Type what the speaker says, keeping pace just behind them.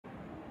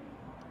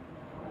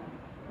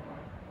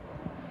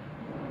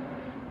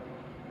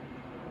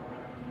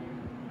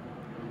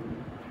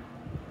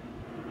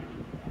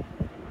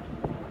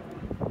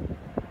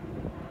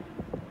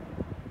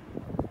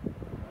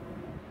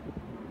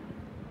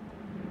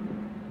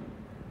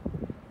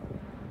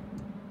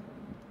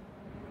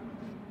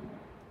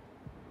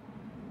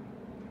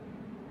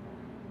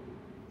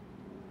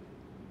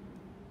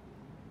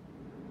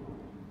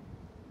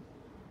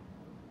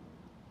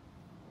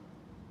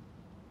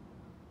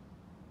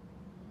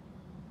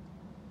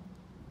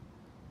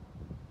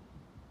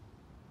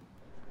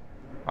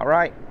All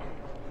right,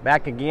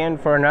 back again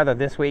for another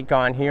This Week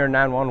on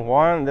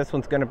HEAR911. This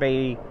one's going to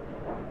be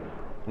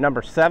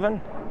number 7.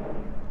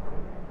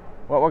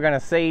 What we're going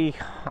to see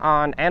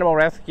on Animal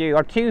Rescue,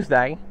 or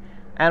Tuesday,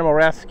 Animal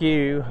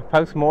Rescue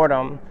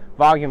Postmortem,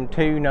 Volume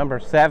 2, Number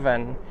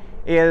 7,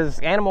 is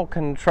animal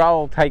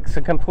control takes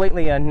a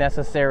completely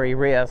unnecessary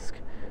risk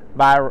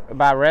by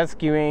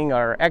rescuing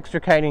or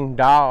extricating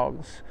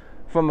dogs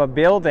from a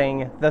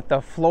building that the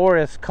floor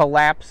is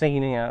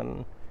collapsing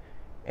in.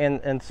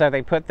 And so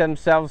they put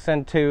themselves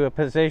into a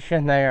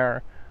position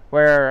there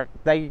where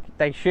they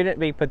shouldn't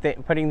be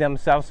putting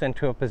themselves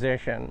into a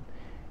position.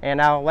 And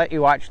I'll let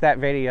you watch that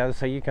video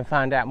so you can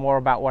find out more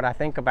about what I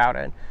think about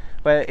it.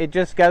 But it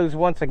just goes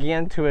once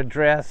again to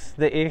address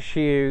the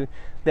issue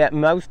that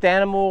most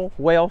animal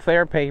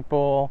welfare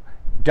people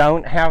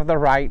don't have the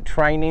right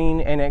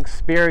training and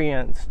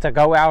experience to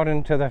go out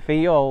into the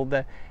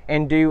field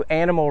and do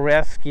animal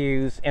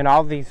rescues in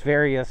all these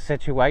various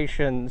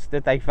situations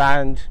that they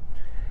find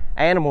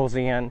animals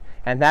in.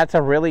 And that's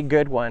a really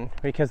good one,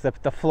 because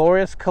the floor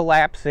is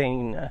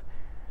collapsing.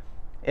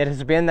 It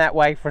has been that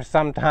way for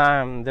some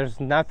time. There's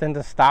nothing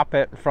to stop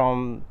it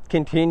from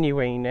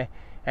continuing.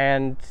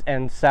 And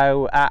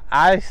so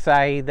I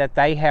say that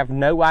they have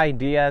no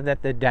idea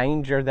that the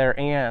danger they're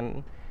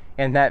in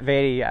that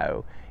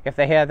video. If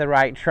they had the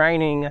right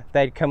training,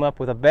 they'd come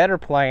up with a better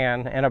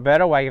plan and a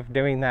better way of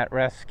doing that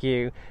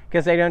rescue,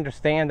 because they'd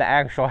understand the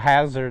actual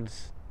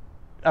hazards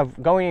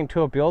of going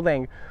into a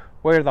building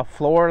where the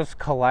floors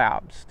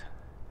collapsed.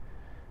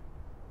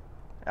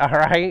 All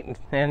right,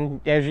 and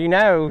as you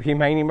know,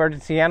 Humane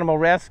Emergency Animal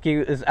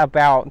Rescue is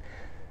about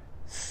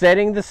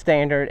setting the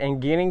standard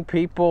and getting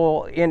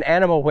people in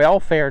animal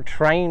welfare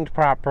trained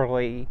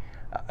properly.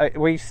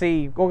 We're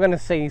going to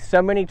see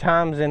so many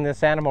times in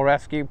this Animal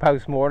Rescue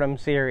Postmortem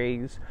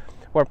series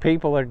where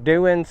people are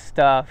doing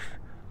stuff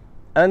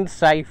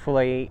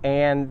unsafely,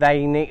 and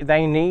they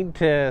need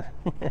to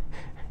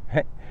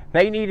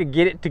they need to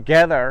get it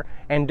together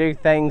and do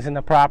things in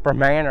the proper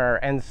manner,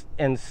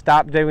 and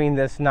stop doing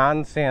this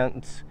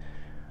nonsense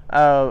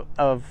of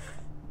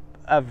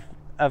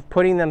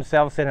putting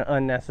themselves in an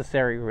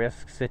unnecessary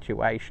risk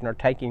situation or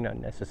taking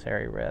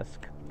unnecessary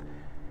risk.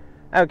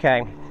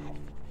 Okay,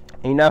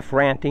 enough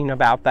ranting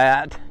about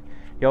that.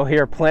 You'll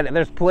hear plenty.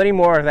 There's plenty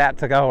more of that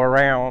to go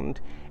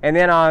around. And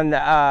then on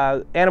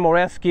Animal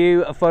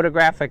Rescue, a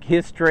photographic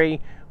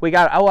history, we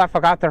got, I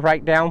forgot to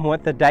write down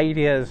what the date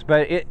is,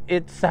 but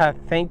it's I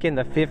think in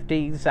the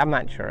 50s. I'm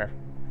not sure.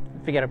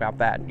 Forget about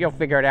that. You'll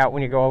figure it out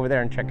when you go over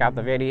there and check out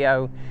the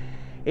video.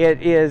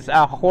 It is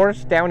a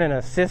horse down in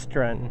a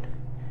cistern.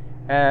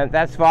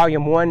 That's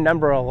volume 1,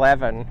 number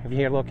 11, if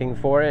you're looking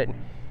for it.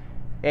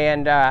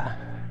 And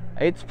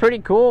it's pretty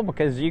cool,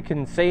 because you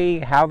can see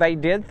how they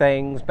did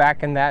things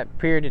back in that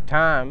period of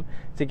time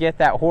to get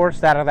that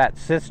horse out of that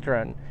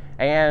cistern.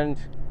 And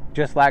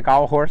just like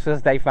all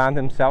horses, they find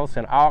themselves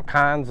in all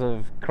kinds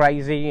of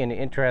crazy and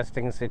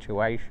interesting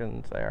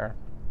situations there.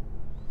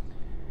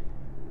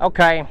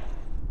 Okay,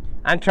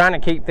 I'm trying to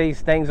keep these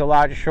things a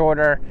lot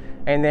shorter,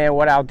 and then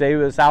what I'll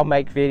do is I'll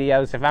make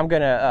videos. If I'm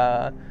going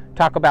to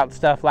talk about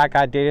stuff like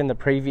I did in the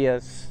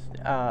previous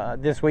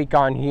This Week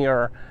on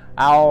Here,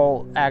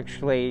 I'll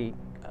actually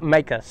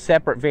make a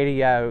separate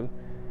video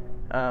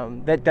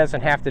that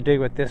doesn't have to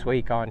do with This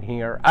Week on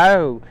Here.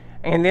 Oh,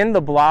 and then the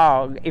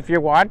blog, if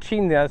you're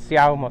watching this, I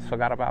almost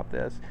forgot about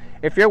this.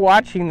 If you're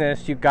watching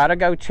this, you've got to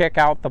go check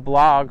out the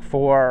blog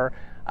for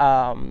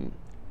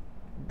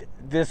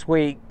this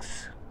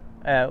week's,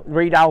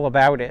 read all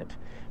about it,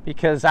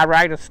 because I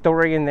write a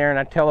story in there and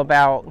I tell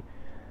about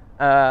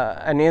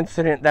an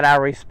incident that I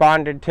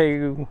responded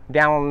to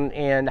down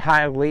in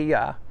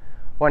Hialeah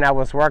when I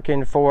was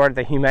working for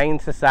the Humane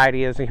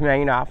Society as a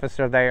humane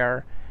officer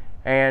there.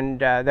 And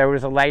there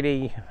was a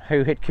lady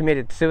who had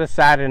committed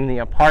suicide in the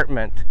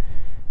apartment,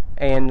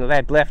 and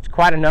had left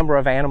quite a number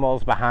of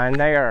animals behind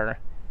there.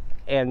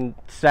 And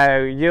so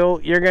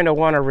you're going to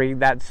want to read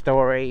that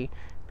story,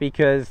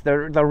 because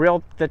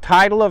the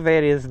title of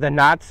it is The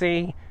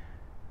Nazi,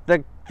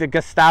 the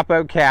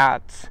Gestapo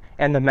Cats,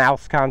 and the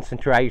Mouse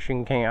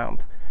Concentration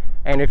Camp.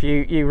 And if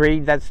you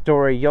read that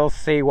story, you'll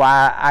see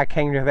why I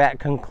came to that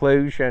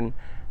conclusion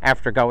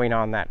after going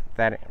on that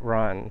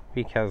run,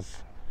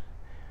 because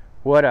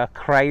what a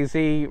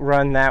crazy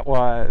run that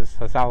was.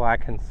 That's all I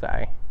can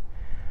say.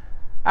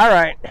 All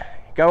right,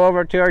 go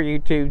over to our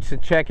YouTube to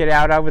check it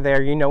out over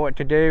there. You know what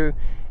to do.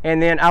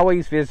 And then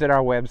always visit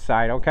our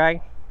website,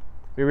 okay?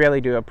 We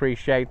really do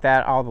appreciate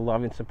that, all the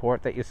love and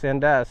support that you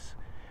send us.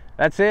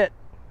 That's it.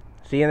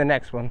 See you in the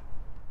next one.